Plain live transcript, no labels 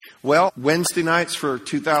Well, Wednesday nights for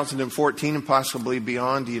 2014 and possibly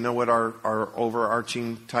beyond, do you know what our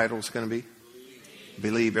overarching title is going to be?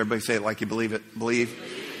 Believe. Everybody say it like you believe it. Believe.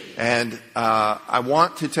 And I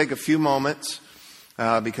want to take a few moments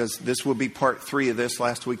because this will be part 3 of this.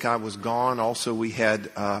 Last week I was gone. Also, we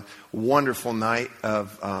had a wonderful night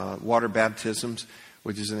of water baptisms,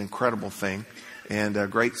 which is an incredible thing, and a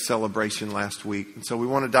great celebration last week. And so we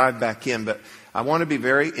want to dive back in, but I want to be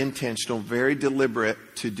very intentional, very deliberate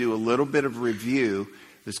to do a little bit of review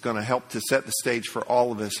that's going to help to set the stage for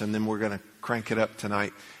all of us, and then we're going to crank it up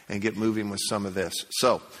tonight and get moving with some of this.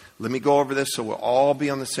 So let me go over this so we'll all be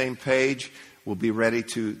on the same page. We'll be ready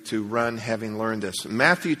to run having learned this.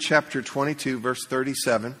 Matthew chapter 22, verse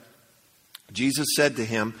 37, Jesus said to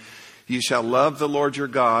him, "You shall love the Lord your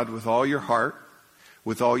God with all your heart,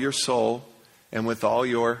 with all your soul, and with all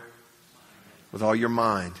your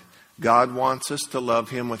mind." God wants us to love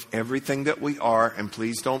Him with everything that we are, and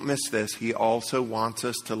please don't miss this. He also wants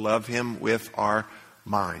us to love Him with our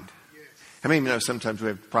mind. How many of you know sometimes we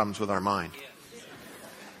have problems with our mind?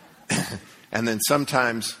 And then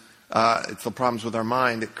sometimes it's the problems with our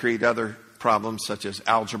mind that create other problems such as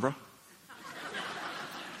algebra.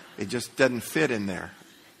 It just doesn't fit in there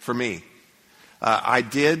for me. I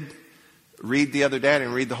did read the other day. I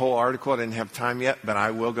didn't read the whole article. I didn't have time yet, but I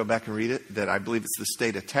will go back and read it. That I believe it's the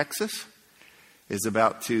state of Texas is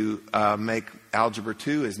about to make Algebra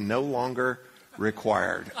 2 is no longer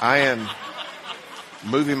required. I am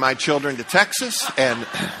moving my children to Texas and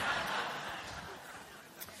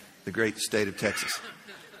the great state of Texas.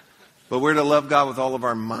 But we're to love God with all of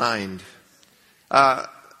our mind.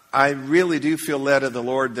 I really do feel led of the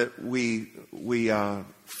Lord that we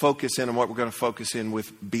focus in on what we're going to focus in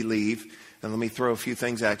with believe. And let me throw a few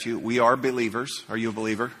things at you. We are believers. Are you a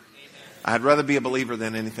believer? Amen. I'd rather be a believer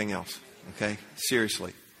than anything else. Okay?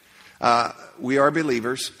 Seriously. We are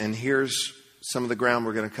believers, and here's some of the ground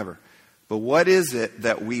we're going to cover. But what is it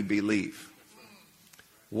that we believe?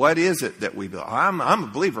 What is it that we believe? I'm a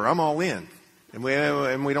believer. I'm all in. And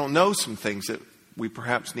we don't know some things that we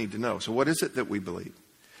perhaps need to know. So what is it that we believe?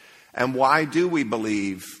 And why do we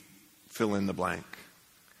believe? Fill in the blank.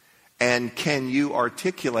 And can you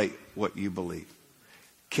articulate what you believe?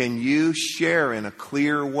 Can you share in a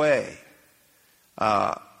clear way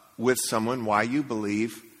with someone why you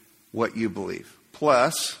believe what you believe?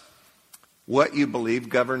 Plus, what you believe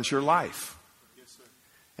governs your life. Yes, sir.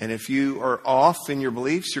 And if you are off in your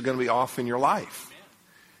beliefs, you're going to be off in your life.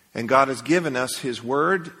 And God has given us His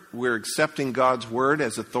Word. We're accepting God's Word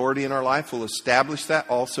as authority in our life. We'll establish that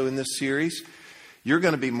also in this series. You're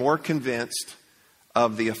going to be more convinced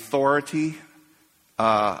of the authority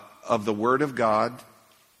of the Word of God.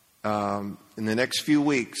 In the next few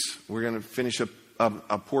weeks, we're going to finish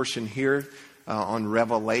a portion here on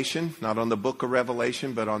Revelation, not on the book of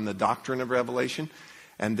Revelation, but on the doctrine of Revelation.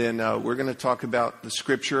 And then we're going to talk about the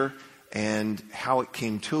Scripture and how it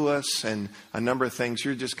came to us and a number of things.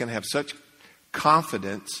 You're just going to have such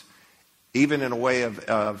confidence, even in a way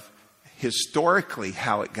of historically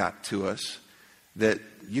how it got to us, that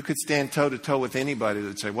you could stand toe-to-toe with anybody that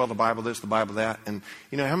would say, well, the Bible this, the Bible that. And,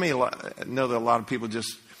 you know, how many know that a lot of people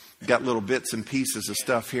just got little bits and pieces of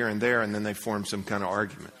stuff here and there, and then they form some kind of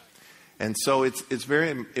argument. And so it's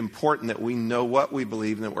very important that we know what we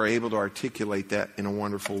believe and that we're able to articulate that in a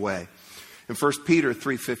wonderful way. In 1 Peter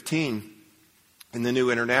 3:15, in the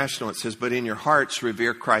New International, it says, "But in your hearts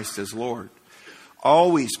revere Christ as Lord.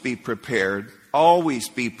 Always be prepared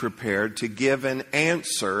to give an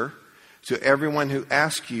answer to everyone who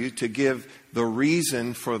asks you to give the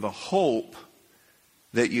reason for the hope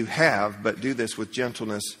that you have, but do this with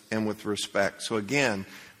gentleness and with respect." So again,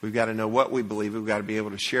 we've got to know what we believe. We've got to be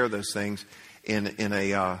able to share those things in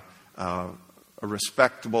a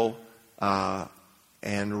respectable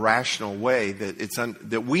and rational way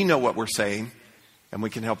that we know what we're saying, and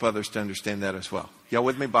we can help others to understand that as well. Y'all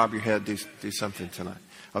with me? Bob your head. Do something tonight.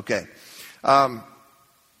 Okay.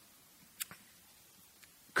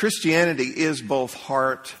 Christianity is both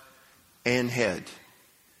heart and head.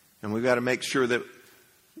 And we've got to make sure that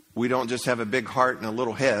we don't just have a big heart and a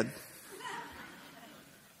little head.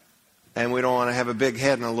 And we don't want to have a big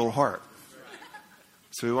head and a little heart.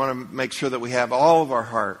 So we want to make sure that we have all of our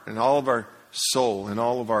heart and all of our soul and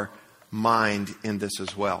all of our mind in this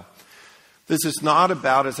as well. This is not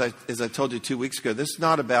about, as I told you 2 weeks ago, this is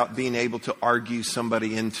not about being able to argue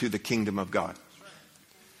somebody into the kingdom of God.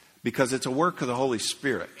 Because it's a work of the Holy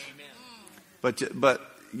Spirit. But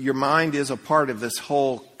your mind is a part of this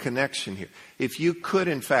whole connection here. If you could,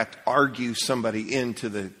 in fact, argue somebody into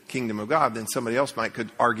the kingdom of God, then somebody else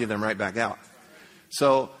could argue them right back out.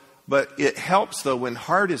 So, But it helps, though, when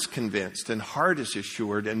heart is convinced and heart is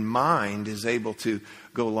assured and mind is able to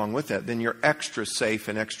go along with that. Then you're extra safe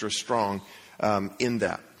and extra strong in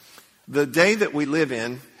that. The day that we live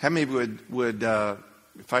in, how many would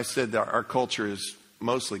if I said that our culture is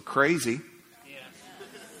mostly crazy,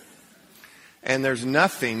 and there's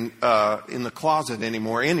nothing in the closet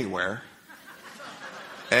anymore anywhere,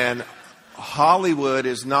 and Hollywood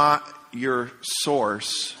is not your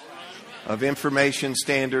source of information,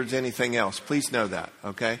 standards, anything else. Please know that,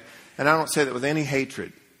 okay? And I don't say that with any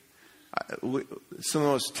hatred. Some of the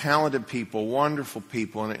most talented people, wonderful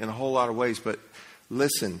people in a whole lot of ways. But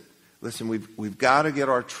listen, we've got to get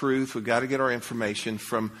our truth, we've got to get our information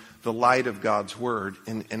from the light of God's Word.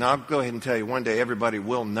 And I'll go ahead and tell you, one day everybody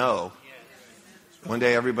will know. One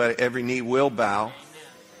day every knee will bow.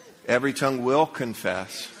 Every tongue will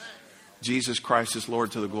confess Jesus Christ is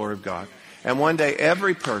Lord to the glory of God. And one day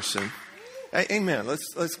every person... Amen. Let's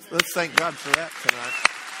thank God for that tonight.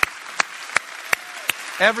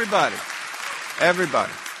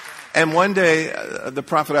 Everybody. And one day, the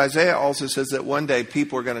prophet Isaiah also says that one day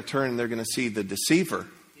people are going to turn and they're going to see the deceiver.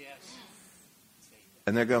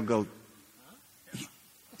 And they're going to go,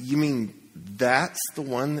 you mean that's the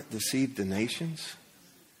one that deceived the nations?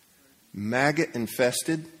 Maggot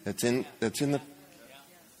infested? That's in the...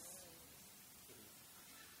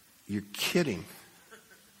 You're kidding.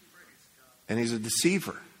 And he's a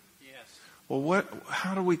deceiver. Yes. Well,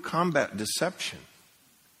 how do we combat deception?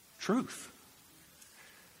 Truth.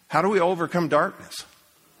 How do we overcome darkness?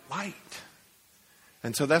 Light.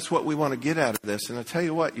 And so that's what we want to get out of this. And I tell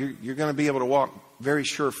you what, you're going to be able to walk very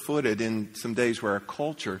sure-footed in some days where our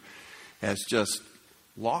culture has just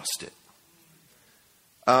lost it.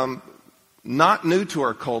 Not new to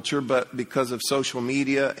our culture, but because of social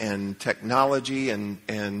media and technology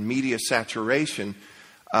and media saturation,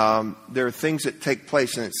 there are things that take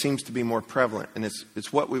place, and it seems to be more prevalent, and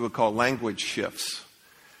it's what we would call language shifts.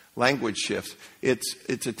 Language shifts. It's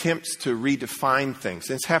attempts to redefine things.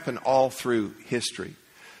 It's happened all through history,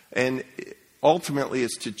 and ultimately,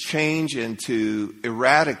 it's to change and to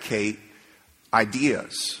eradicate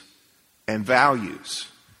ideas and values,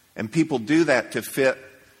 and people do that to fit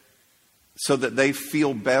so that they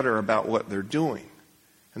feel better about what they're doing,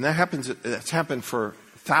 and that's happened for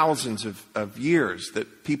thousands of years,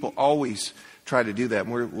 that people always try to do that.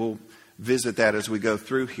 And we'll visit that as we go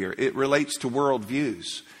through here. It relates to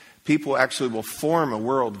worldviews. People actually will form a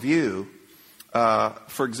worldview.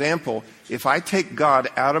 For example, if I take God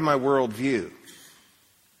out of my worldview,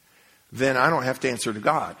 then I don't have to answer to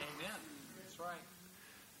God. Amen. That's right.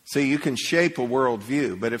 So you can shape a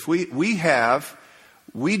worldview. But if we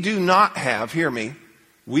do not have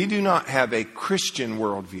a Christian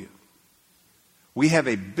worldview. We have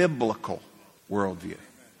a biblical worldview.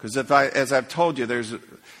 Because as I've told you, there's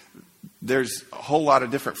a whole lot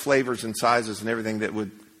of different flavors and sizes and everything that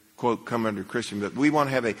would, quote, come under Christian. But we want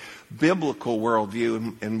to have a biblical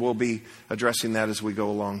worldview, and we'll be addressing that as we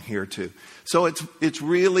go along here too. So it's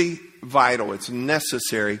really vital, it's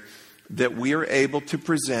necessary that we are able to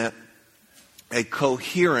present a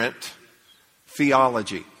coherent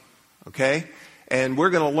theology. Okay? And we're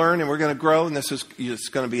going to learn and we're going to grow, and it's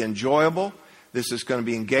going to be enjoyable. This is going to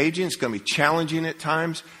be engaging. It's going to be challenging at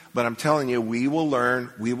times. But I'm telling you, we will learn,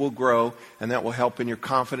 we will grow, and that will help in your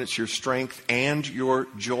confidence, your strength, and your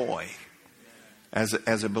joy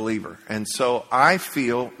as a believer. And so I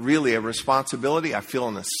feel really a responsibility. I feel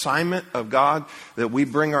an assignment of God that we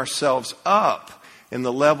bring ourselves up in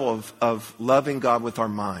the level of loving God with our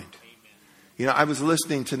mind. You know, I was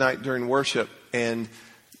listening tonight during worship, and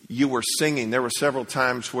you were singing. There were several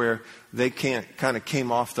times where they kind of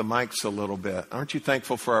came off the mics a little bit. Aren't you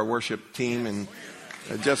thankful for our worship team? And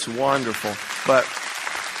just wonderful. But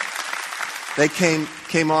they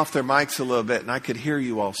came off their mics a little bit, and I could hear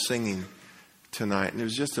you all singing tonight. And it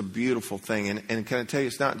was just a beautiful thing. And can I tell you,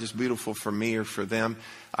 it's not just beautiful for me or for them.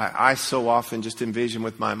 I so often just envision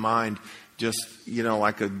with my mind just,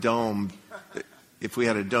 like a dome. If we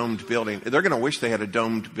had a domed building, they're going to wish they had a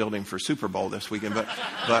domed building for Super Bowl this weekend, but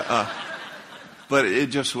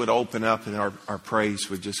it just would open up, and our praise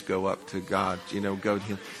would just go up to God, go to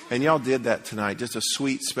Him. And y'all did that tonight, just a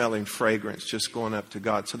sweet smelling fragrance just going up to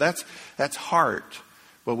God. So that's heart,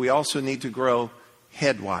 but we also need to grow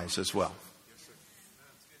head-wise as well.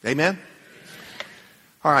 Amen?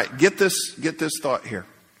 All right, get this thought here.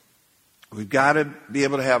 We've got to be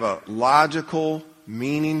able to have a logical,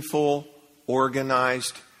 meaningful,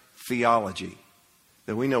 organized theology,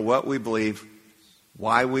 that we know what we believe,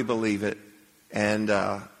 why we believe it, and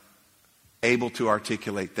able to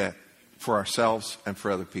articulate that for ourselves and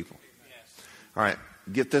for other people. All right,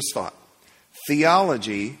 get this thought.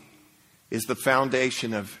 Theology is the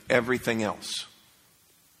foundation of everything else.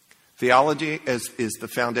 Theology is the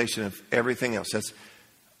foundation of everything else. That's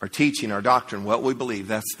our teaching, our doctrine, what we believe.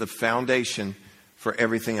 That's the foundation for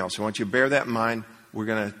everything else. I want you to bear that in mind. We're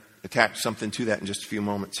going to attach something to that in just a few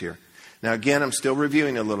moments here. Now, again, I'm still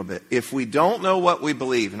reviewing a little bit. If we don't know what we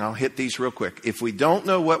believe, and I'll hit these real quick. If we don't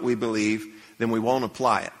know what we believe, then we won't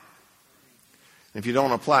apply it. If you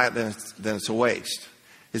don't apply it, then it's a waste.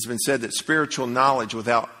 It's been said that spiritual knowledge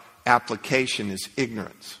without application is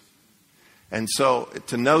ignorance. And so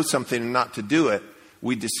to know something and not to do it,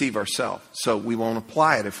 we deceive ourselves. So we won't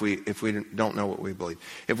apply it if we don't know what we believe.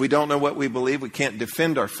 If we don't know what we believe, we can't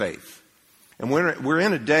defend our faith. And we're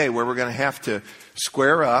in a day where we're going to have to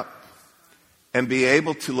square up and be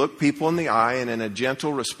able to look people in the eye and in a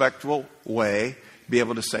gentle, respectful way, be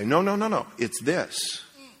able to say, no, it's this.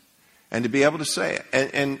 And to be able to say it.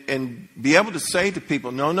 And be able to say to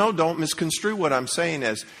people, no, don't misconstrue what I'm saying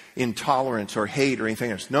as intolerance or hate or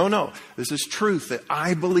anything else. No, this is truth that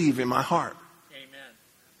I believe in my heart. Amen.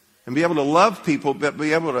 And be able to love people, but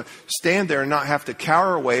be able to stand there and not have to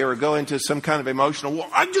cower away or go into some kind of emotional, well,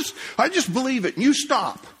 I just believe it and you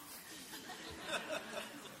stop.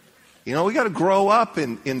 We got to grow up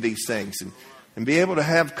in these things and be able to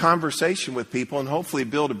have conversation with people and hopefully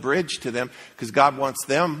build a bridge to them, because God wants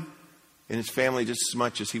them in His family just as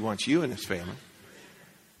much as He wants you in His family.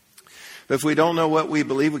 But if we don't know what we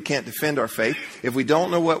believe, we can't defend our faith. If we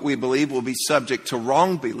don't know what we believe, we'll be subject to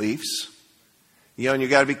wrong beliefs. And you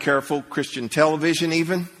got to be careful. Christian television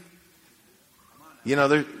even. You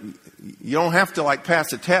don't have to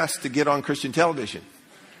pass a test to get on Christian television.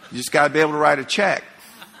 You just got to be able to write a check.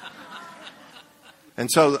 And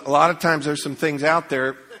so a lot of times there's some things out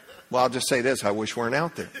there. Well, I'll just say this. I wish weren't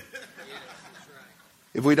out there.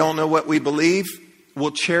 If we don't know what we believe,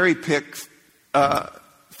 we'll cherry pick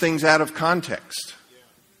things out of context.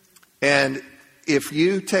 And if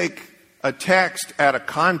you take a text out of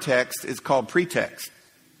context, it's called pretext,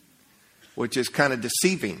 which is kind of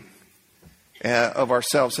deceiving of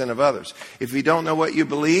ourselves and of others. If you don't know what you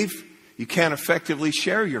believe, you can't effectively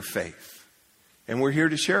share your faith. And we're here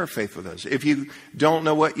to share our faith with others. If you don't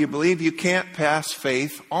know what you believe, you can't pass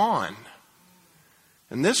faith on.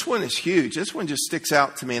 And this one is huge. This one just sticks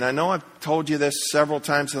out to me. And I know I've told you this several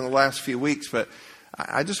times in the last few weeks, but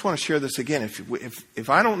I just want to share this again. If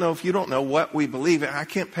I don't know, if you don't know what we believe, I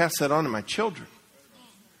can't pass that on to my children.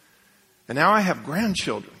 And now I have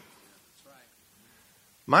grandchildren.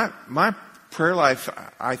 My prayer life,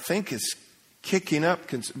 I think, is kicking up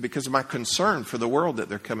because of my concern for the world that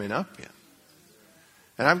they're coming up in.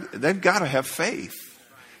 And they've got to have faith.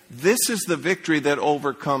 This is the victory that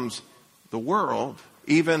overcomes the world,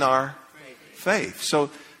 even our faith.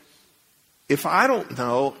 So if I don't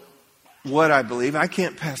know what I believe, I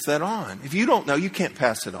can't pass that on. If you don't know, you can't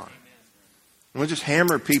pass it on. And we'll just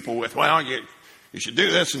hammer people with, well, you should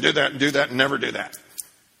do this and do that and never do that.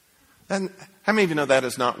 And how many of you know that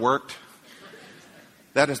has not worked?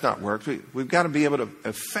 That has not worked. We've got to be able to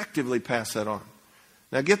effectively pass that on.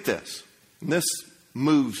 Now get this. And this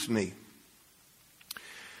moves me.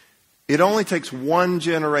 It only takes one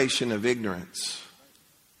generation of ignorance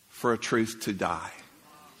for a truth to die.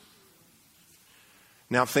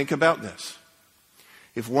 Now think about this.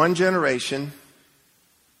 If one generation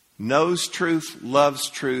knows truth, loves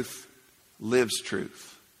truth, lives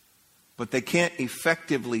truth, but they can't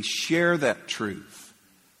effectively share that truth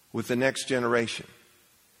with the next generation,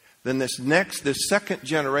 then this second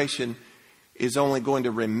generation is only going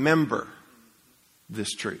to remember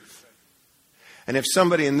this truth. And if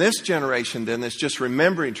somebody in this generation then is just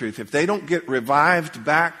remembering truth, if they don't get revived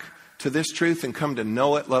back to this truth and come to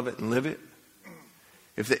know it, love it, and live it,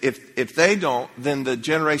 if they don't, then the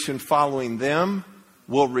generation following them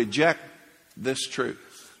will reject this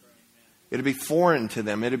truth. It'll be foreign to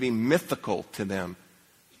them. It'll be mythical to them.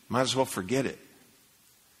 Might as well forget it.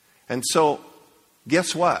 And so,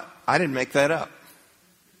 guess what? I didn't make that up.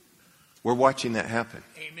 We're watching that happen.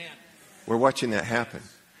 Amen. We're watching that happen.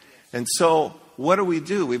 And so, what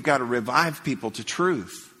do? We've got to revive people to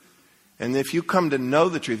truth. And if you come to know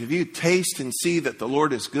the truth, if you taste and see that the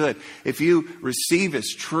Lord is good, if you receive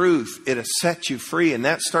His truth, it'll set you free. And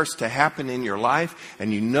that starts to happen in your life.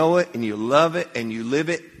 And you know it, and you love it, and you live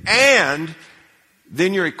it. And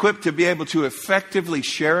then you're equipped to be able to effectively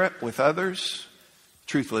share it with others.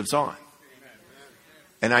 Truth lives on.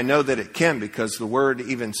 And I know that it can, because the Word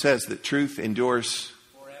even says that truth endures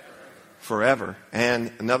forever.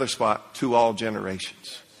 And another spot, to all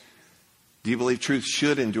generations. Do you believe truth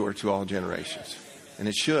should endure to all generations? And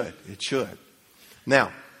it should. It should.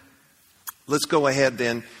 Now, let's go ahead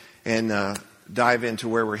then and dive into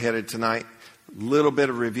where we're headed tonight. little bit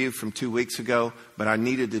of review from 2 weeks ago, but I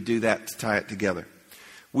needed to do that to tie it together.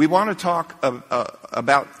 We want to talk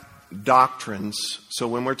about doctrines. So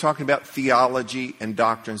when we're talking about theology and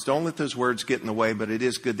doctrines, don't let those words get in the way, but it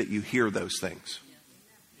is good that you hear those things.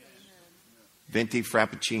 Venti,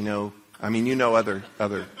 frappuccino. I mean, you know other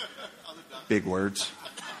big words.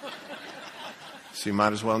 So you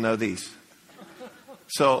might as well know these.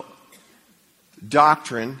 So,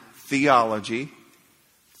 doctrine, theology,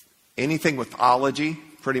 anything with ology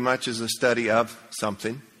pretty much is a study of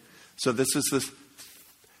something. So this is this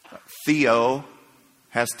theo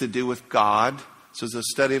has to do with God. So it's a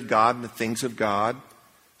study of God and the things of God.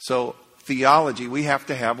 So theology, we have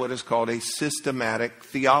to have what is called a systematic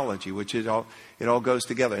theology, which it all goes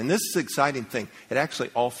together. And this is the exciting thing. It actually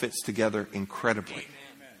all fits together incredibly.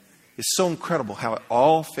 It's so incredible how it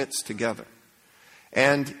all fits together.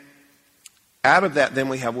 And out of that, then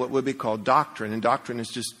we have what would be called doctrine. And doctrine is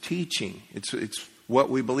just teaching. It's what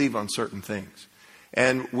we believe on certain things.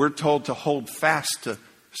 And we're told to hold fast to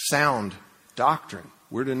sound doctrine.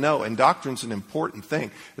 We're to know. And doctrine's an important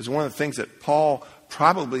thing. It's one of the things that Paul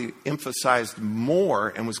probably emphasized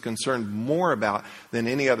more and was concerned more about than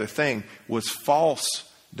any other thing was false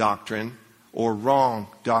doctrine or wrong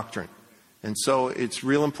doctrine. And so it's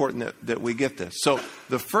real important that we get this. So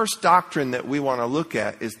the first doctrine that we want to look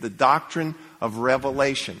at is the doctrine of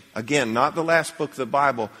revelation. Again, not the last book of the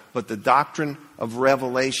Bible, but the doctrine of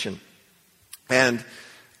revelation. And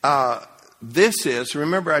this is,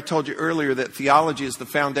 remember I told you earlier that theology is the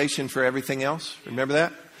foundation for everything else? Remember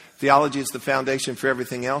that? Theology is the foundation for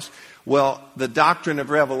everything else. Well, the doctrine of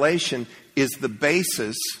revelation is the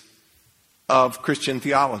basis of Christian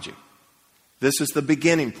theology. This is the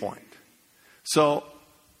beginning point. So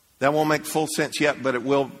that won't make full sense yet, but it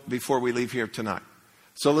will before we leave here tonight.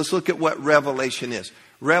 So let's look at what revelation is.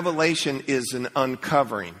 Revelation is an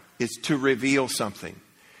uncovering. It's to reveal something.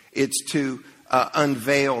 It's to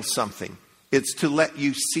unveil something. It's to let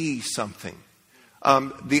you see something.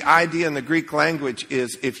 The idea in the Greek language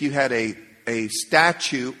is if you had a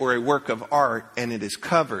statue or a work of art and it is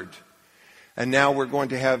covered, and now we're going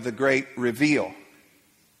to have the great reveal.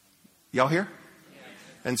 Y'all hear?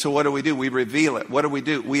 And so what do? We reveal it. What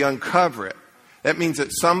do? We uncover it. That means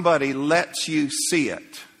that somebody lets you see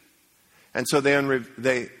it. And so they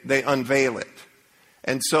unveil it.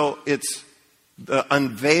 And so it's the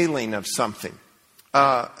unveiling of something.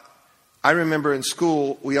 I remember in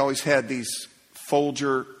school, we always had these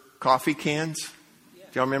Folger coffee cans. Do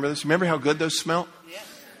y'all remember this? Remember how good those smelled?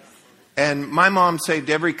 And my mom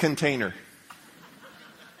saved every container.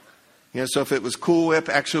 So if it was Cool Whip,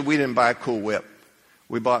 actually we didn't buy Cool Whip.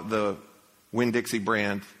 We bought the Winn-Dixie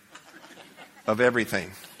brand of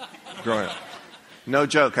everything growing up. No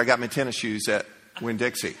joke, I got my tennis shoes at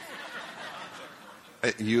Winn-Dixie.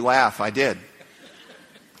 You laugh, I did.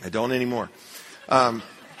 I don't anymore.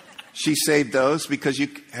 She saved those because you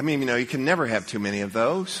can never have too many of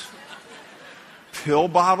those. Pill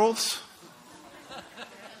bottles.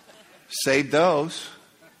 Save those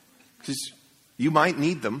because you might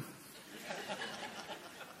need them.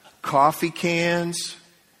 Coffee cans.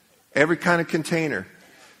 Every kind of container.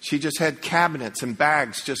 She just had cabinets and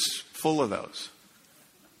bags just full of those.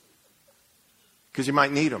 Because you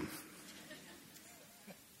might need them.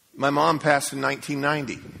 My mom passed in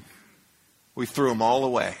 1990. We threw them all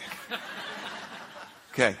away.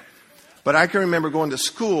 Okay. But I can remember going to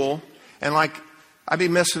school and I'd be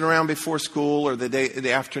messing around before school or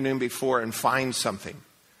the afternoon before and find something.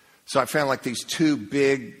 So I found these two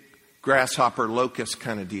big grasshopper locust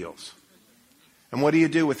kind of deals. And what do you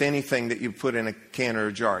do with anything that you put in a can or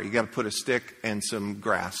a jar? You got to put a stick and some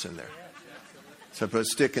grass in there. So I put a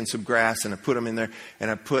stick and some grass and I put them in there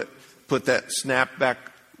and I put that snapback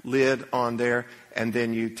lid on there and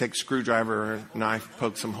then you take a screwdriver or a knife,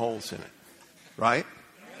 poke some holes in it. Right?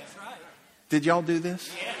 That's right. Did y'all do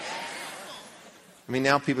this? Yes. I mean,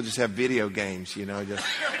 now people just have video games, just.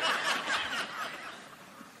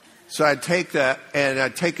 So I'd take that and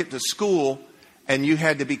I'd take it to school. And you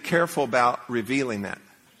had to be careful about revealing that.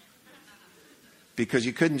 Because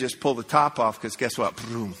you couldn't just pull the top off because guess what?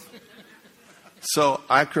 Boom. So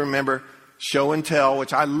I can remember show and tell,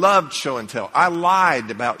 which I loved show and tell. I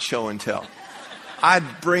lied about show and tell.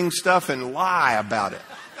 I'd bring stuff and lie about it.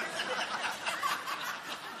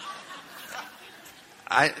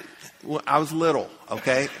 I was little,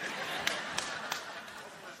 okay?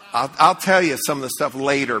 I'll tell you some of the stuff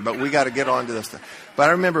later, but we got to get on to this stuff. But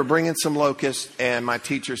I remember bringing some locusts, and my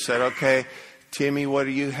teacher said, okay, Timmy, what do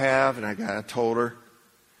you have? And I told her.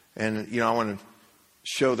 And, I want to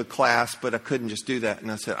show the class, but I couldn't just do that. And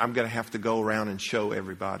I said, I'm going to have to go around and show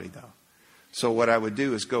everybody, though. So what I would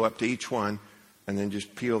do is go up to each one, And then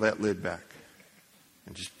just peel that lid back.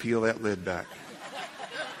 And just peel that lid back.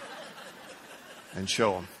 And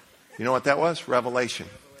show them. You know what that was? Revelation.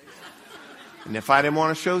 And if I didn't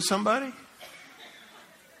want to show somebody,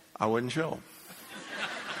 I wouldn't show them.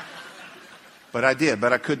 But I did.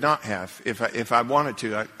 But I could not have. If I wanted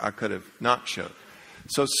to, I could have not showed.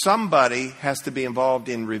 So somebody has to be involved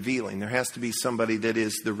in revealing. There has to be somebody that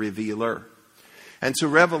is the revealer. And so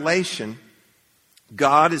Revelation,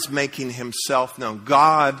 God is making himself known.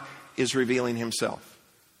 God is revealing himself.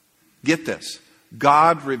 Get this.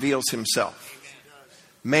 God reveals himself.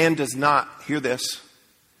 Man does not, hear this,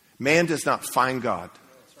 man does not find God.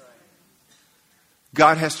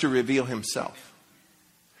 God has to reveal himself.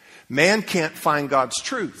 Man can't find God's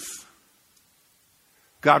truth.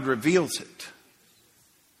 God reveals it.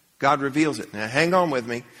 God reveals it. Now hang on with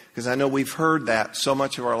me, because I know we've heard that so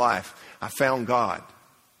much of our life. I found God.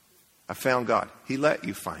 I found God. He let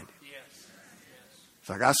you find it. It's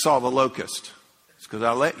like I saw the locust. It's because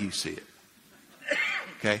I let you see it.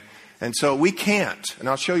 Okay? And so we can't, and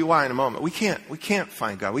I'll show you why in a moment. We can't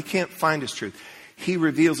find God. We can't find his truth. He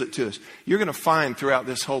reveals it to us. You're going to find throughout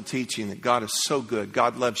this whole teaching that God is so good.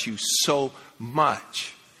 God loves you so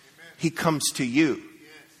much. He comes to you.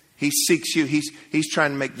 He seeks you. He's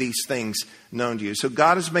trying to make these things known to you. So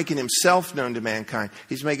God is making himself known to mankind.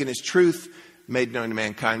 He's making his truth made known to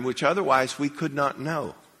mankind, which otherwise we could not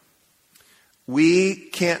know. We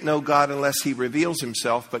can't know God unless he reveals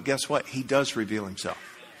himself, but guess what? He does reveal himself.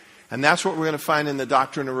 And that's what we're going to find in the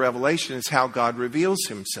doctrine of Revelation, is how God reveals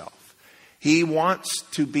himself. He wants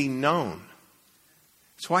to be known.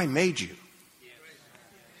 That's why he made you.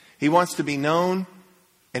 He wants to be known,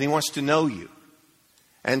 and he wants to know you.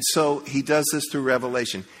 And so he does this through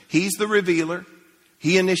revelation. He's the revealer.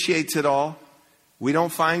 He initiates it all. We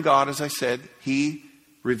don't find God, as I said. He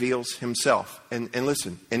reveals himself. And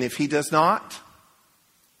listen, and if he does not,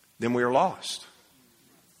 then we're lost.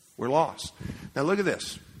 We're lost. Now look at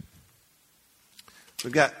this.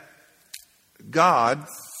 We've got God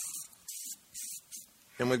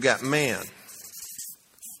and we've got man.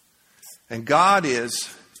 And God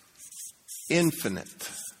is infinite.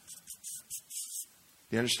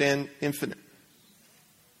 Do you understand? Infinite.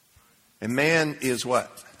 And man is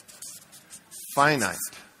what? Finite.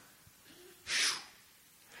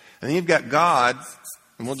 And then you've got God,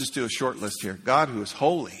 and we'll just do a short list here. God who is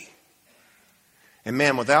holy. And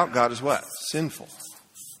man without God is what? Sinful.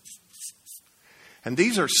 And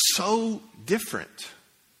these are so different.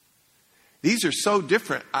 These are so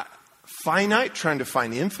different. Finite, trying to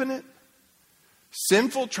find infinite.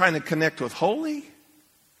 Sinful, trying to connect with holy.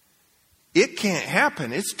 It can't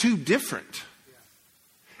happen. It's too different.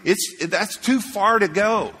 That's too far to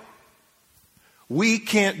go. We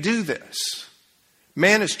can't do this.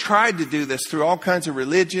 Man has tried to do this through all kinds of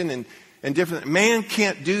religion and different. Man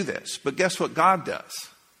can't do this. But guess what God does?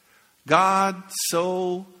 God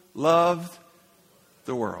so loved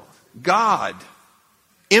the world. God,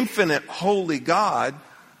 infinite, holy God,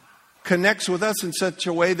 connects with us in such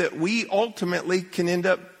a way that we ultimately can end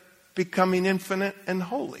up becoming infinite and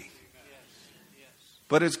holy.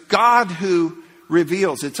 But it's God who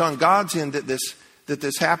reveals. It's on God's end that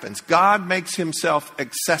this happens. God makes himself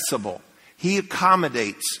accessible. He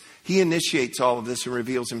accommodates. He initiates all of this and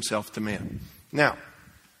reveals himself to man. Now,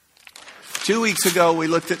 2 weeks ago we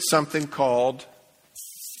looked at something called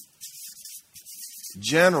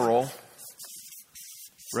general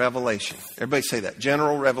revelation. Everybody say that.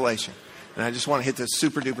 General revelation. And I just want to hit this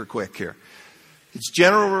super duper quick here. It's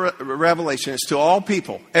general revelation. It's to all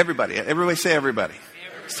people. Everybody. Everybody say everybody.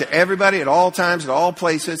 It's to everybody at all times, at all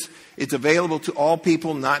places. It's available to all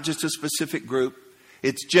people, not just a specific group.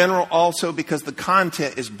 It's general also because the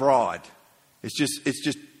content is broad. It's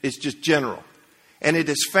just general. And it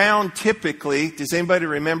is found typically, does anybody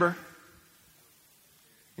remember?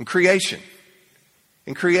 In creation.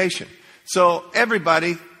 In creation. So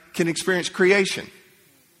everybody can experience creation.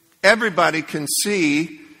 Everybody can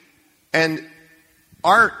see, and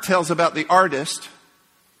art tells about the artist,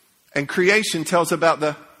 and creation tells about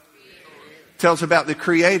the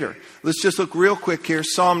creator. Let's just look real quick here.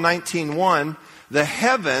 Psalm 19:1. The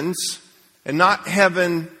heavens, and not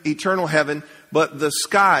heaven, eternal heaven, but the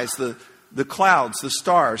skies, the clouds, the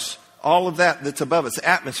stars, all of that's above us, the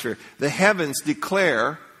atmosphere. The heavens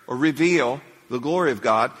declare or reveal the glory of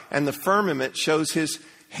God, and the firmament shows his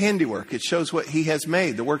handiwork. It shows what he has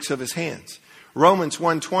made, the works of his hands. Romans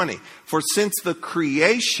 1:20. For since the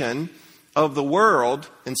creation of the world,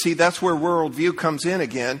 and see, that's where worldview comes in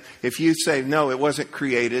again. If you say, no, it wasn't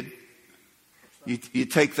created. You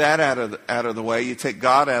take that out of the way. You take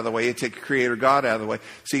God out of the way. You take Creator God out of the way.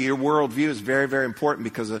 See, your worldview is very, very important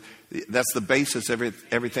because that's the basis of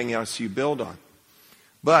everything else you build on.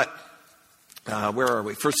 But where are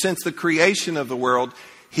we? For since the creation of the world,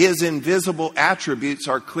 His invisible attributes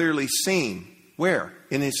are clearly seen. Where?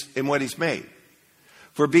 In what He's made.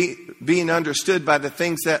 For being understood by the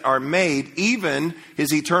things that are made, even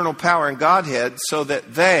His eternal power and Godhead, so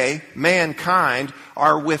that they, mankind,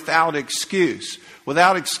 are without excuse.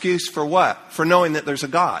 Without excuse for what? For knowing that there's a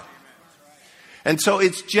God. And so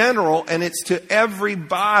it's general and it's to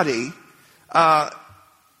everybody.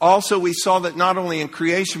 Also, we saw that not only in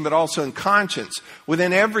creation, but also in conscience.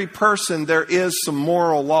 Within every person, there is some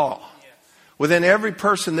moral law. Within every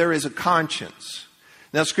person, there is a conscience.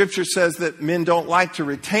 Now, Scripture says that men don't like to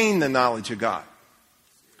retain the knowledge of God.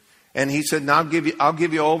 And He said, I'll give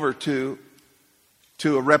you over to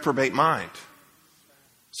a reprobate mind.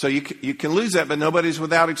 So you can lose that, but nobody's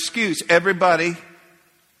without excuse. Everybody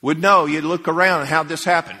would know. You'd look around and how'd this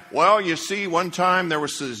happen? Well, you see, one time there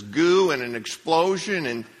was this goo and an explosion.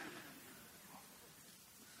 And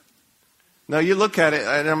now you look at it,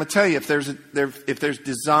 and I'm going to tell you, if there's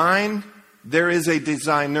design, there is a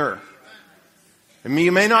designer. I mean,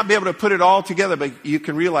 you may not be able to put it all together, but you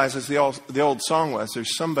can realize, as the old song was,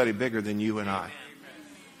 there's somebody bigger than you and I.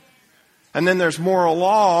 And then there's moral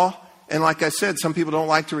law. And like I said, some people don't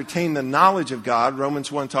like to retain the knowledge of God.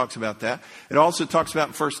 Romans 1 talks about that. It also talks about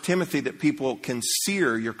in 1 Timothy that people can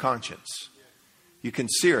sear your conscience. You can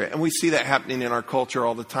sear it. And we see that happening in our culture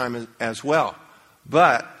all the time as well.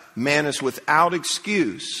 But man is without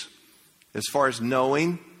excuse as far as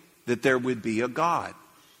knowing that there would be a God.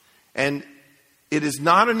 And it is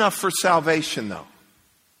not enough for salvation, though.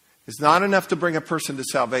 It's not enough to bring a person to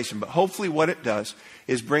salvation. But hopefully what it does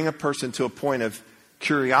is bring a person to a point of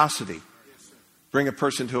curiosity. Bring a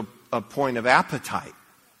person to a point of appetite,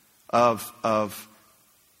 of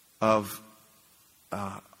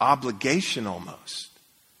obligation almost.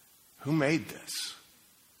 Who made this?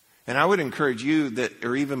 And I would encourage you that,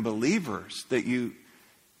 or even believers, that you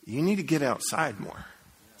need to get outside more.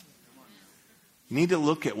 You need to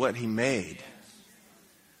look at what He made.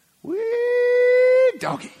 Wee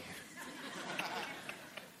doggy.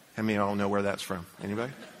 How many of y'all know where that's from?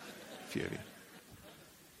 Anybody? A few of you.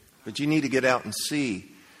 But you need to get out and see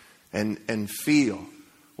and feel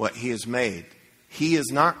what He has made. He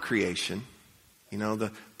is not creation. You know,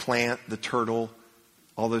 the plant, the turtle,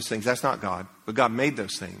 all those things. That's not God. But God made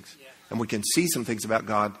those things. And we can see some things about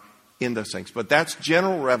God in those things. But that's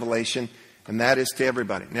general revelation, and that is to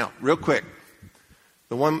everybody. Now, real quick.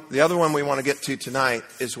 The other one we want to get to tonight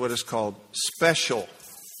is what is called special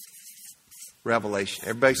revelation.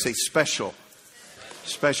 Everybody say special.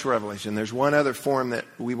 Special revelation. There's one other form that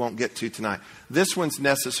we won't get to tonight. This one's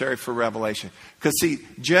necessary for revelation. Because see,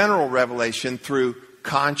 general revelation through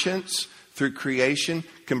conscience, through creation,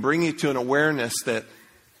 can bring you to an awareness that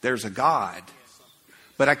there's a God.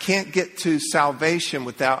 But I can't get to salvation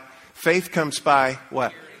without faith. Comes by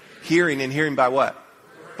what? Hearing, and hearing by what?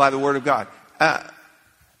 By the Word of God.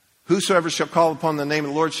 Whosoever shall call upon the name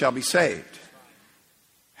of the Lord shall be saved.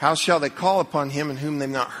 How shall they call upon Him in whom they've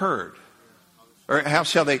not heard? Or how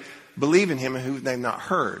shall they believe in Him in whom they've not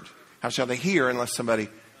heard? How shall they hear unless somebody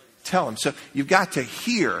tell them? So you've got to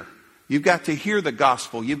hear. You've got to hear the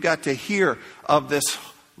gospel. You've got to hear of this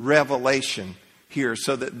revelation here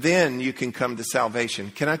so that then you can come to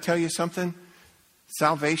salvation. Can I tell you something?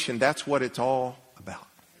 Salvation, that's what it's all about.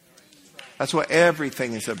 That's what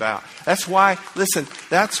everything is about. That's why, listen,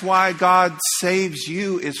 that's why God saves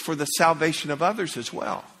you, is for the salvation of others as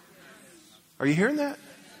well. Are you hearing that?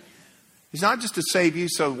 He's not just to save you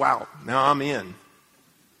so, wow, now I'm in.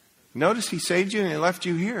 Notice He saved you and He left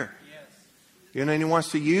you here. You know, and He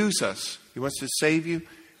wants to use us. He wants to save you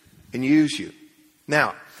and use you.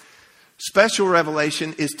 Now, special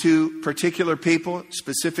revelation is to particular people,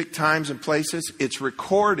 specific times and places. It's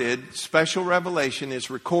recorded. Special revelation is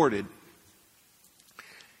recorded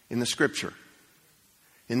in the Scripture,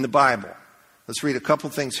 in the Bible. Let's read a couple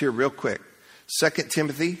things here real quick. 2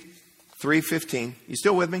 Timothy 3:15. You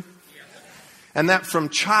still with me? And that from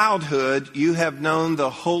childhood you have known the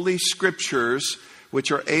Holy Scriptures,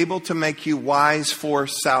 which are able to make you wise for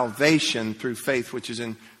salvation through faith which is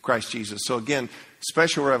in Christ Jesus. So again,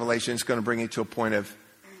 special revelation is going to bring you to a point of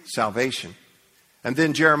salvation. And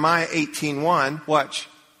then Jeremiah 18:1, watch.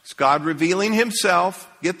 It's God revealing Himself.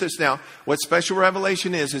 Get this now. What special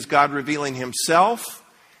revelation is God revealing Himself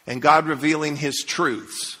and God revealing His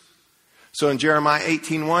truths. So in Jeremiah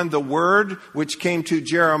 18:1, the word which came to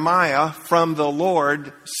Jeremiah from the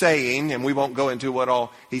Lord saying, and we won't go into what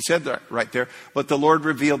all he said right there, but the Lord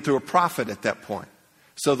revealed through a prophet at that point.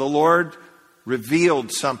 So the Lord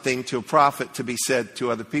revealed something to a prophet to be said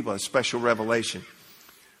to other people, a special revelation.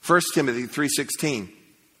 1 Timothy 3:16,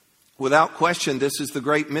 without question, this is the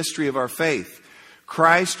great mystery of our faith.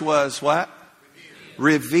 Christ was what?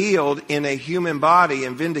 Revealed in a human body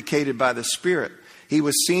and vindicated by the Spirit. He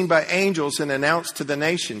was seen by angels and announced to the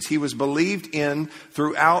nations. He was believed in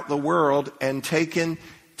throughout the world and taken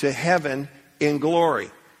to heaven in glory.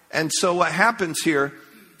 And so what happens here,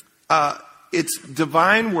 it's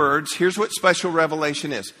divine words. Here's what special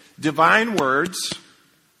revelation is. Divine words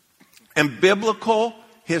and biblical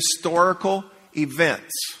historical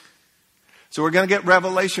events. So we're going to get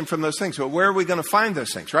revelation from those things. But where are we going to find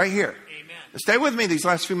those things? Right here. Amen. Stay with me these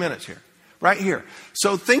last few minutes here. Right here.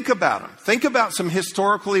 So think about them. Think about some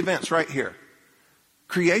historical events right here.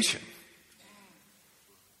 Creation.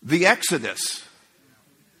 The Exodus.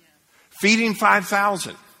 Feeding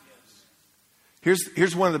 5,000.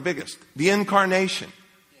 Here's one of the biggest. The Incarnation.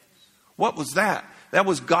 What was that? That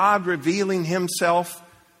was God revealing himself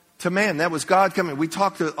to man. That was God coming. We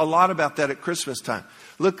talked a lot about that at Christmas time.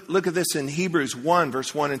 Look at this in Hebrews 1,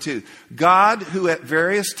 verse 1 and 2. God, who at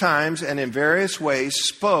various times and in various ways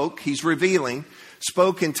spoke, he's revealing,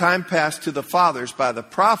 spoke in time past to the fathers by the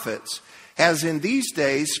prophets, has in these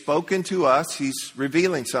days spoken to us, he's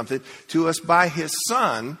revealing something, to us by his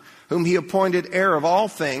Son, whom he appointed heir of all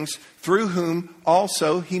things, through whom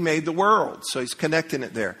also he made the world. So he's connecting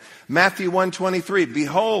it there. Matthew 1:23,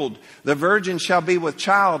 behold, the virgin shall be with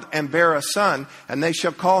child and bear a son, and they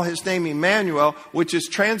shall call his name Emmanuel, which is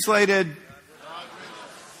translated,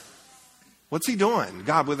 what's he doing?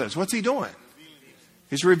 God with us. What's he doing?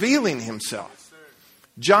 He's revealing himself.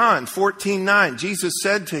 John 14:9, Jesus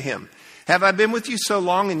said to him, have I been with you so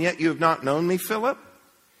long and yet you have not known me, Philip?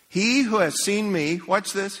 He who has seen me,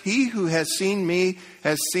 watch this, he who has seen me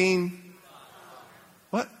has seen,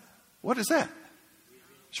 what? What is that?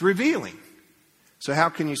 It's revealing. So how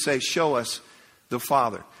can you say, show us the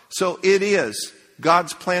Father? So it is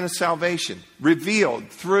God's plan of salvation, revealed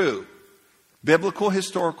through biblical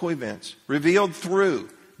historical events, revealed through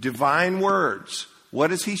divine words. What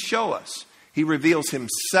does he show us? He reveals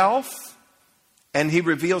himself and he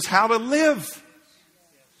reveals how to live.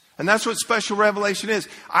 And that's what special revelation is.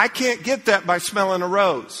 I can't get that by smelling a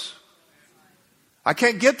rose. I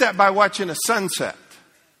can't get that by watching a sunset.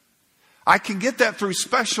 I can get that through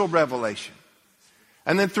special revelation.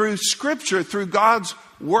 And then through Scripture, through God's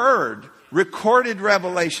Word, recorded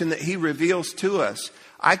revelation that he reveals to us,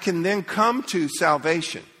 I can then come to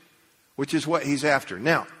salvation, which is what he's after.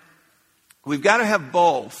 Now, we've got to have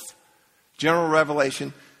both general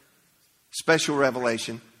revelation, special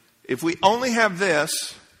revelation. If we only have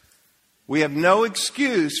this, we have no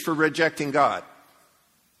excuse for rejecting God.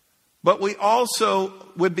 But we also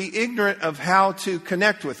would be ignorant of how to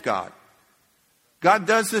connect with God. God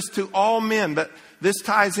does this to all men, but this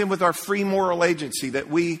ties in with our free moral agency, that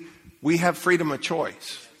we have freedom of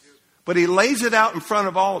choice. But he lays it out in front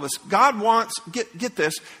of all of us. God wants, get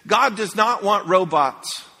this, God does not want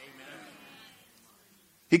robots.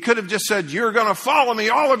 He could have just said, you're going to follow me,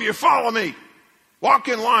 all of you follow me. Walk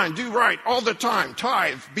in line, do right all the time,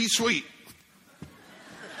 tithe, be sweet.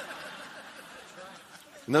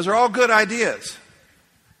 And those are all good ideas.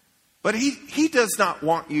 But he does not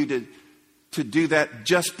want you to do that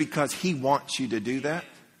just because he wants you to do that.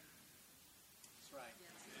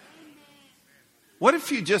 What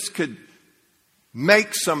if you just could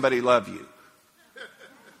make somebody love you?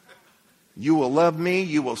 You will love me,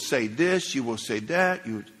 you will say this, you will say that.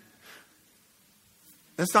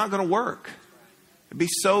 That's not going to work. It'd be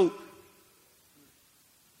so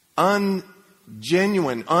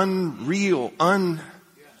ungenuine, unreal,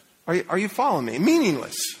 Are you following me?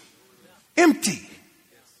 Meaningless. Empty.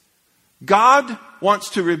 God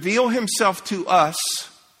wants to reveal himself to us.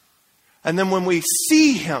 And then when we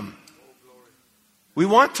see him, we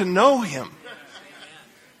want to know him.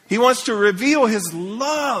 He wants to reveal his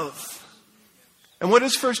love. And what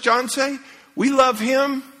does 1 John say? We love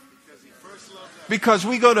him because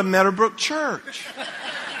we go to Meadowbrook Church.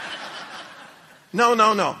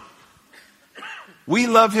 No. We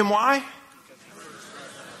love him. Why?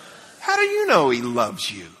 How do you know he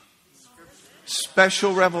loves you?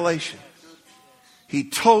 Special revelation. He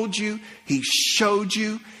told you. He showed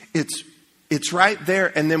you. It's right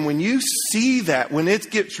there. And then when you see that, when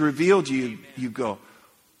it gets revealed to you, you go,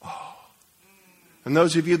 oh. And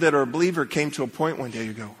those of you that are a believer came to a point one day,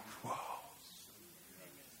 you go, whoa.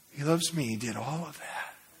 He loves me. He did all of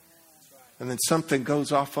that. And then something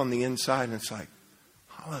goes off on the inside and it's like,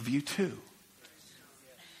 I love you too.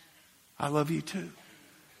 I love you too.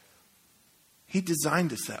 He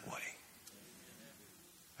designed us that way.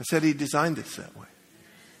 I said He designed us that way.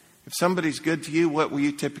 If somebody's good to you, what will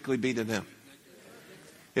you typically be to them?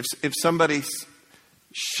 If somebody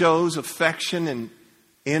shows affection and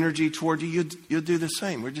energy toward you, you'll do the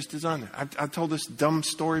same. We're just designed. I told this dumb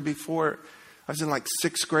story before. I was in like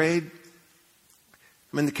 6th grade.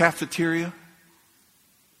 I'm in the cafeteria.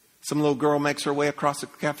 Some little girl makes her way across the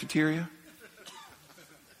cafeteria.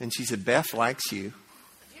 And she said, Beth likes you.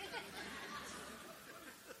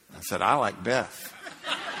 I said, I like Beth.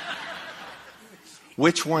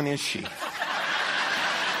 Which one is she?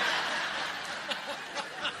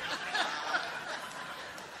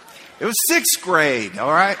 It was 6th grade,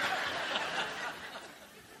 all right?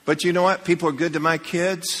 But you know what? People are good to my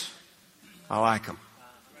kids. I like them.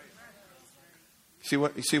 You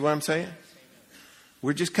see what I'm saying?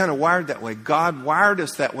 We're just kind of wired that way. God wired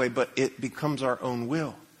us that way, but it becomes our own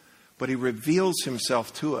will. But He reveals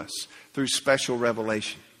Himself to us through special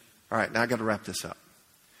revelation. All right, now I got to wrap this up.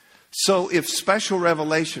 So if special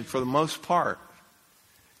revelation, for the most part,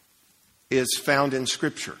 is found in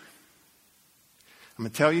Scripture, I'm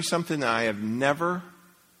going to tell you something that I have never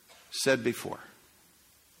said before.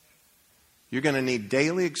 You're going to need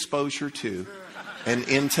daily exposure to and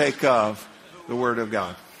intake of the Word of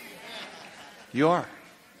God. You are.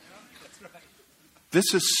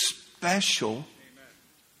 This is special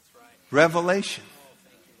revelation.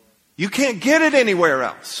 You can't get it anywhere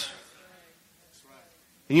else.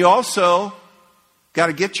 And you also got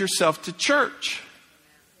to get yourself to church.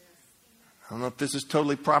 I don't know if this is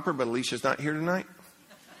totally proper, but Alicia's not here tonight.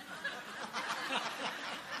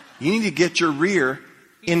 You need to get your rear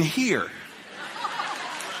in here.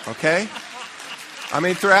 Okay? I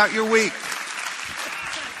mean, throughout your week.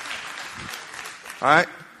 All right?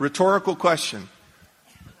 Rhetorical question.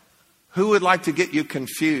 Who would like to get you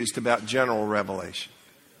confused about general revelation?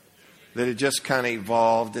 That it just kind of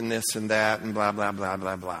evolved in this and that and blah, blah, blah,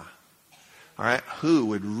 blah, blah. All right? Who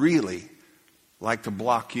would really like to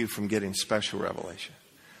block you from getting special revelation?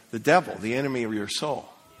 The devil, the enemy of your soul.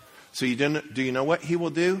 So do you know what he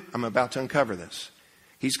will do? I'm about to uncover this.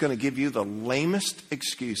 He's going to give you the lamest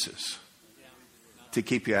excuses to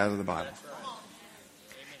keep you out of the Bible.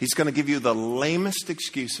 He's going to give you the lamest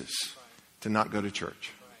excuses to not go to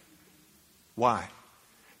church. Why?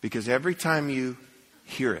 Because every time you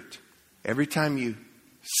hear it, every time you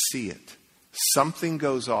see it, something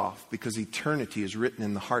goes off because eternity is written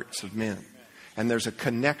in the hearts of men. And there's a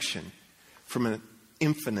connection from an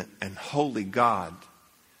infinite and holy God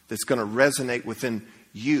that's going to resonate within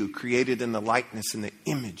you, created in the likeness and the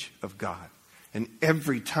image of God. And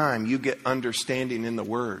every time you get understanding in the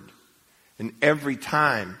Word, and every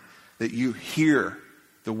time that you hear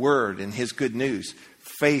the Word and His good news,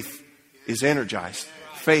 faith is energized.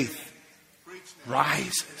 Faith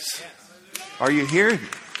rises. Are you hearing me?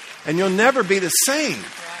 And you'll never be the same.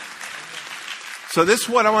 So this is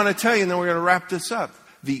what I want to tell you, and then we're going to wrap this up.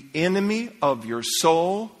 The enemy of your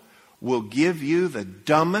soul will give you the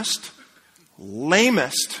dumbest,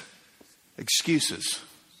 lamest excuses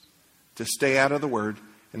to stay out of the Word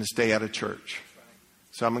and to stay out of church.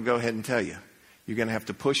 So I'm going to go ahead and tell you. You're going to have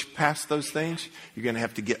to push past those things. You're going to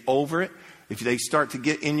have to get over it. If they start to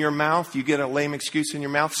get in your mouth, you get a lame excuse in your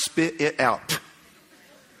mouth, spit it out.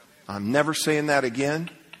 I'm never saying that again.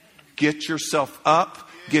 Get yourself up.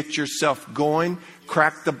 Get yourself going.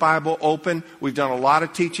 Crack the Bible open. We've done a lot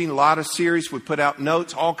of teaching, a lot of series. We put out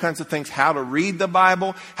notes, all kinds of things. How to read the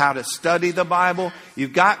Bible, how to study the Bible.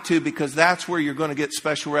 You've got to, because that's where you're going to get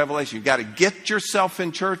special revelation. You've got to get yourself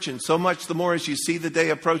in church, and so much the more as you see the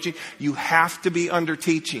day approaching, you have to be under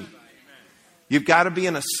teaching. You've got to be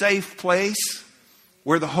in a safe place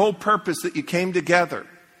where the whole purpose that you came together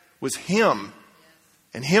was Him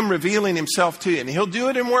and Him revealing Himself to you. And He'll do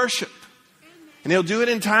it in worship. And He'll do it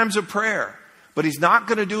in times of prayer. But He's not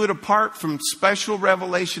going to do it apart from special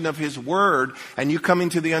revelation of His Word and you coming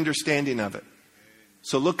to the understanding of it.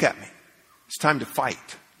 So look at me. It's time to fight.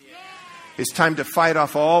 It's time to fight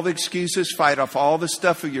off all the excuses, fight off all the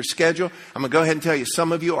stuff of your schedule. I'm going to go ahead and tell you,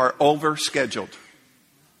 some of you are overscheduled.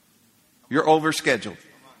 You're overscheduled.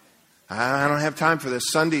 I don't have time for this.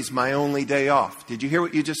 Sunday's my only day off. Did you hear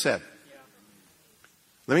what you just said?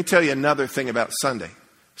 Let me tell you another thing about Sunday.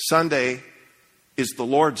 Sunday is the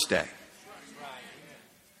Lord's day.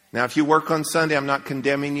 Now, if you work on Sunday, I'm not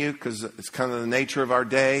condemning you because it's kind of the nature of our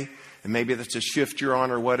day. And maybe that's a shift you're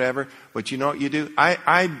on or whatever. But you know what you do?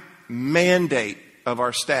 I mandate of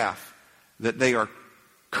our staff that they are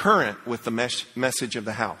current with the message of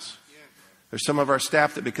the house. There's some of our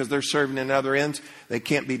staff that because they're serving in other ends, they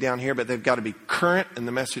can't be down here, but they've got to be current in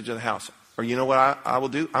the message of the house. Or you know what I will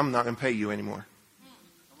do? I'm not going to pay you anymore.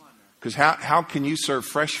 Because how can you serve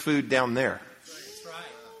fresh food down there?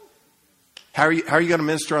 How are you going to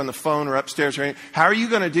minister on the phone or upstairs or anything? How are you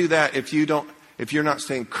going to do that if you're not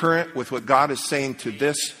staying current with what God is saying to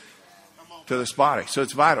this body? So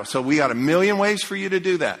it's vital. So we got a million ways for you to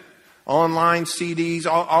do that. Online, CDs,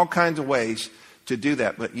 all kinds of ways to do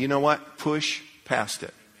that. But you know what? Push past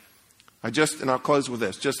it. And I'll close with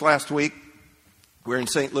this. Just last week, we were in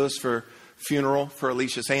St. Louis for a funeral for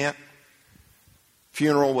Alicia's aunt.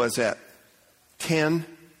 Funeral was at 10.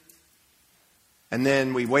 And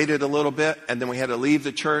then we waited a little bit, and then we had to leave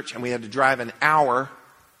the church, and we had to drive an hour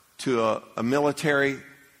to a military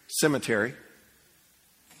cemetery,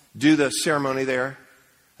 do the ceremony there,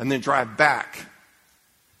 and then drive back.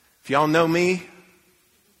 If y'all know me,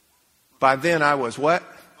 by then I was what?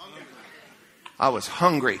 I was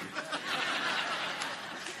hungry.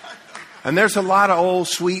 And there's a lot of old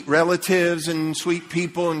sweet relatives and sweet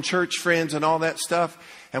people and church friends and all that stuff.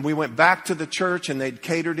 And we went back to the church, and they'd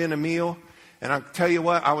catered in a meal. And I'll tell you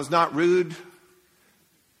what, I was not rude,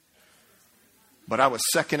 but I was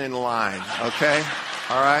second in line, okay?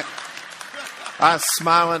 All right? I was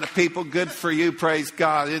smiling at people. Good for you, praise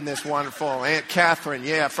God. Isn't this wonderful? Aunt Catherine,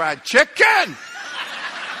 yeah, fried chicken!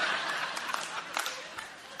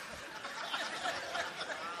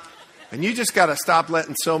 And you just got to stop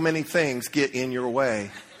letting so many things get in your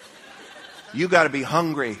way. You got to be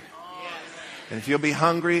hungry. And if you'll be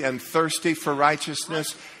hungry and thirsty for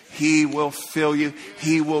righteousness, He will fill you.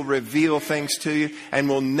 He will reveal things to you. And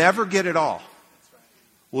we'll never get it all.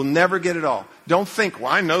 We'll never get it all. Don't think,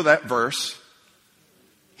 well, I know that verse.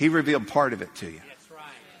 He revealed part of it to you.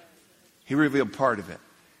 He revealed part of it.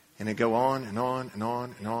 And it go on and on and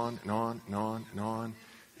on and on and on and on and on.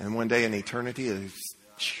 And one day in eternity,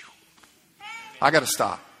 I got to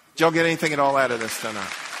stop. Did y'all get anything at all out of this tonight?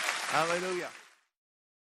 Hallelujah.